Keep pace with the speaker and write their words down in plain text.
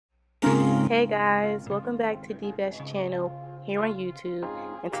Hey guys, welcome back to Midback channel here on YouTube,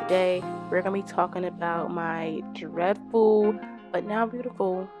 and today we're going to be talking about my dreadful but now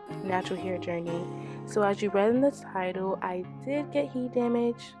beautiful natural hair journey. So as you read in the title, I did get heat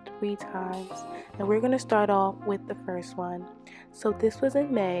damage 3 times, and we're going to start off with the first one. So this was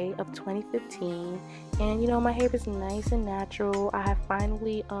in May of 2015, and my hair is nice and natural. I have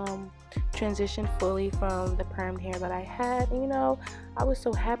finally transitioned fully from the permed hair that I had, and I was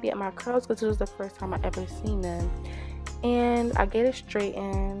so happy at my curls because it was the first time I ever seen them. And I get it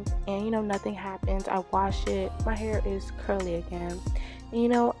straightened, and nothing happens. I wash it, my hair is curly again.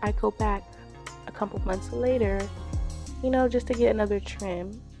 And I go back a couple months later, just to get another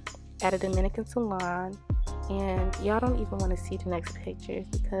trim at a Dominican salon. And y'all don't even want to see the next pictures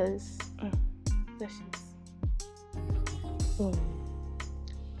because that's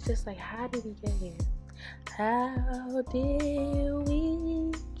it's just like, how did we get here? How did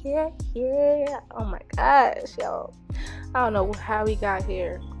we get here? Oh my gosh, y'all. I don't know how we got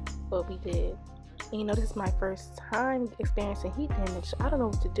here, but we did. And this is my first time experiencing heat damage, so I don't know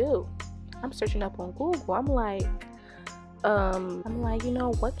what to do. I'm searching up on Google. I'm like,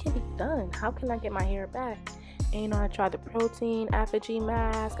 what can be done? How can I get my hair back? And I tried the protein effigy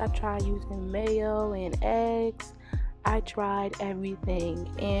mask. I tried using mayo and eggs. I tried everything,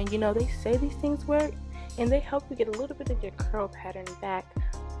 and they say these things work and they help you get a little bit of your curl pattern back,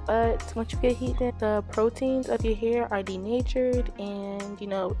 but once you get heat, the proteins of your hair are denatured, and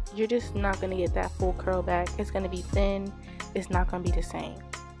you're just not going to get that full curl back. It's going to be thin. It's not going to be the same.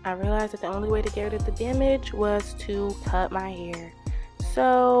 I realized that the only way to get rid of the damage was to cut my hair.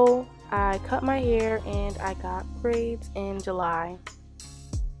 So I cut my hair and I got braids in July.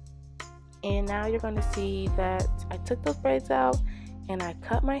 And now you're going to see that I took those braids out and I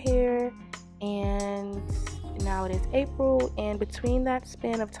cut my hair, and now it is April, and between that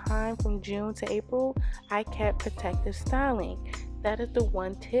span of time from June to April, I kept protective styling. That is the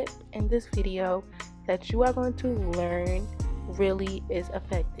one tip in this video that you are going to learn really is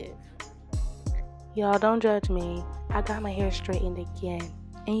effective. Y'all don't judge me. I got my hair straightened again.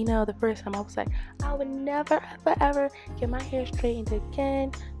 And the first time I was like, I would never ever get my hair straightened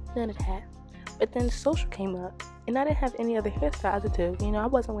again. None of that. But then social came up, and I didn't have any other hairstyles to do. I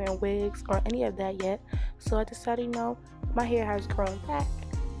wasn't wearing wigs or any of that yet. So I decided, my hair has grown back.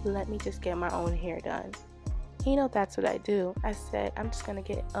 Let me just get my own hair done. That's what I do. I said, I'm just going to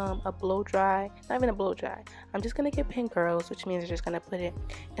get a blow dry. Not even a blow dry. I'm just going to get pin curls, which means I'm just going to put it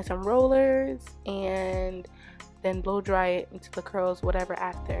in some rollers and then blow dry it into the curls, whatever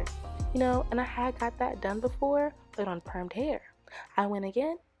after. And I had got that done before, but on permed hair. I went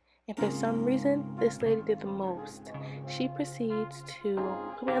again. And for some reason, this lady did the most. She proceeds to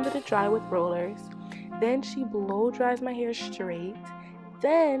put me under the dry with rollers. Then she blow dries my hair straight.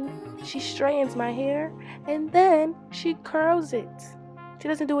 Then she straightens my hair. And then she curls it. She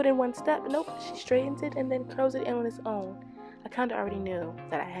doesn't do it in one step. Nope, she straightens it and then curls it in on its own. I kind of already knew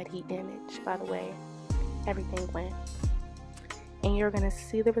that I had heat damage, by the way. Everything went. And you're going to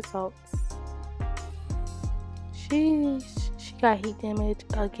see the results. She got heat damage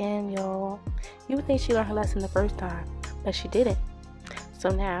again, y'all. You would think she learned her lesson the first time, but she didn't. So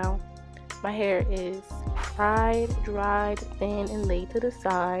now my hair is fried, dried, thin, and laid to the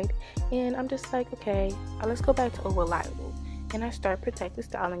side, and I'm just like, okay, let's go back to reliable. And I start protective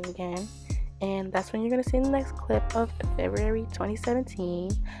styling again, and that's when you're gonna see the next clip of February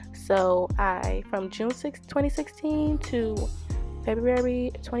 2017. So from June 6, 2016 to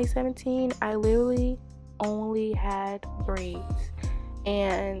February 2017, I literally only had braids,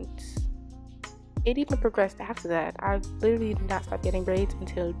 and it even progressed after that. I literally did not stop getting braids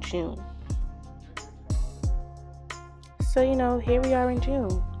until June. So here we are in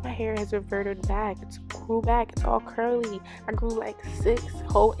June. My hair has reverted back. It's grew back. It's all curly. I grew like 6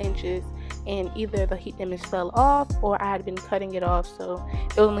 whole inches, and either the heat damage fell off or I had been cutting it off, so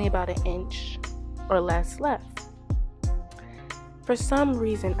it was only about 1 inch or less left. For some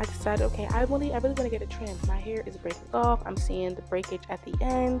reason, I decided, okay, I really want to get a trim. My hair is breaking off. I'm seeing the breakage at the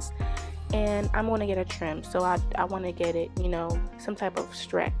ends, and I'm going to get a trim. So I want to get it, some type of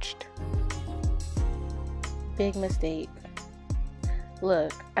stretched. Big mistake.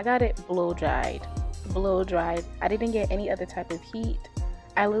 Look, I got it blow dried. I didn't get any other type of heat.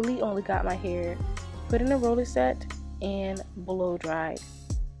 I literally only got my hair put in a roller set and blow dried.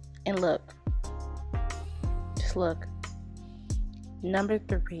 And look, just look. Number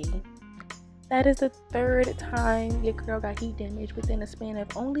 3. That is the 3rd time your girl got heat damage within a span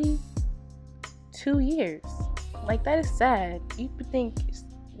of only 2 years. Like, that is sad. You would think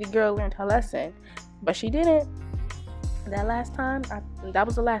the girl learned her lesson, but she didn't. That last time, that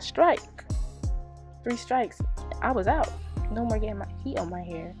was the last strike. 3 strikes, I was out. No more getting my heat on my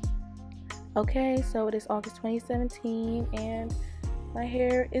hair. Okay, so it is August 2017 and my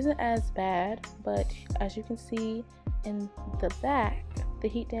hair isn't as bad, but as you can see in the back, the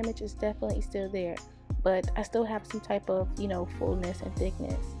heat damage is definitely still there, but I still have some type of, fullness and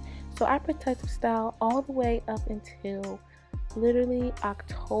thickness. So I protective style all the way up until literally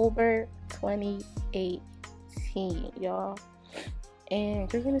October 2018, y'all.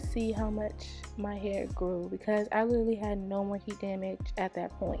 And you're gonna see how much my hair grew because I literally had no more heat damage at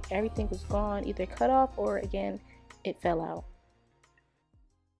that point. Everything was gone, either cut off or again, it fell out.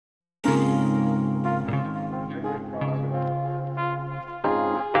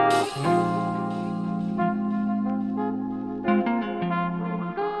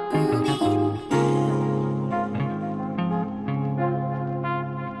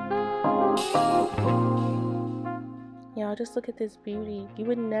 Y'all, just look at this beauty. You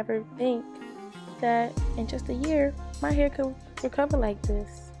would never think that in just a year my hair could recover like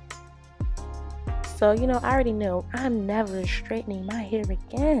this. So I already know I'm never straightening my hair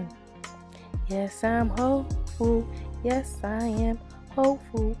again. Yes, I'm hopeful. Yes, I am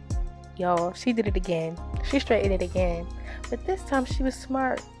hopeful. Y'all, she did it again. She straightened it again, but this time she was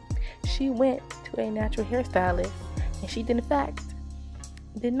smart. She went to a natural hairstylist and she did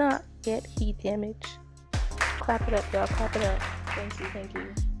not get heat damage. Clap it up, y'all. Clap it up. Thank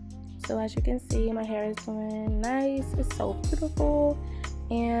you. So as you can see, my hair is doing nice. It's so beautiful.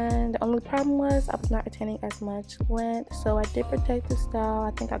 And the only problem was I was not retaining as much length. So I did protective style.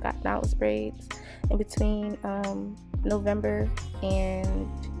 I think I got knotless braids in between November and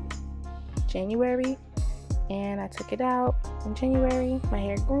January. And I took it out in January. My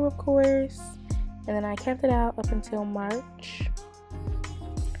hair grew, of course. And then I kept it out up until March.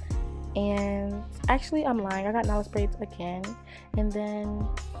 And actually, I'm lying. I got knotless braids again. And then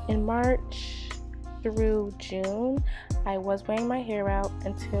in March through June, I was wearing my hair out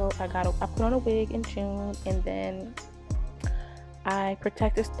until I put on a wig in June. And then I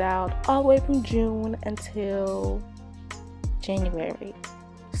protective styled all the way from June until January.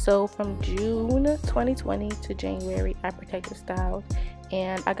 So from June 2020 to January, I protective styled.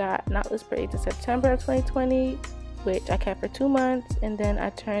 And I got knotless braids in September of 2020. Which I kept for 2 months, and then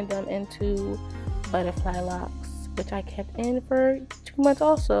I turned them into butterfly locks, which I kept in for 2 months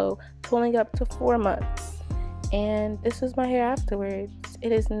also, totaling up to 4 months. And this is my hair afterwards.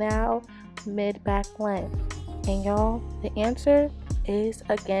 It is now mid-back length. And y'all, the answer is,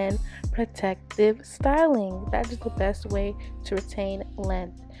 again, protective styling. That is the best way to retain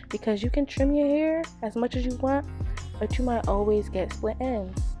length, because you can trim your hair as much as you want, but you might always get split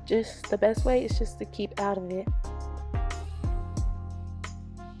ends. Just the best way is just to keep out of it.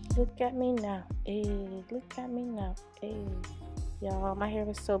 Look at me now, look at me now, Y'all, my hair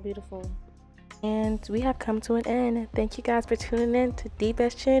is so beautiful. And we have come to an end. Thank you guys for tuning in to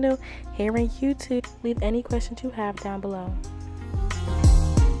D-Best channel here on YouTube. Leave any questions you have down below.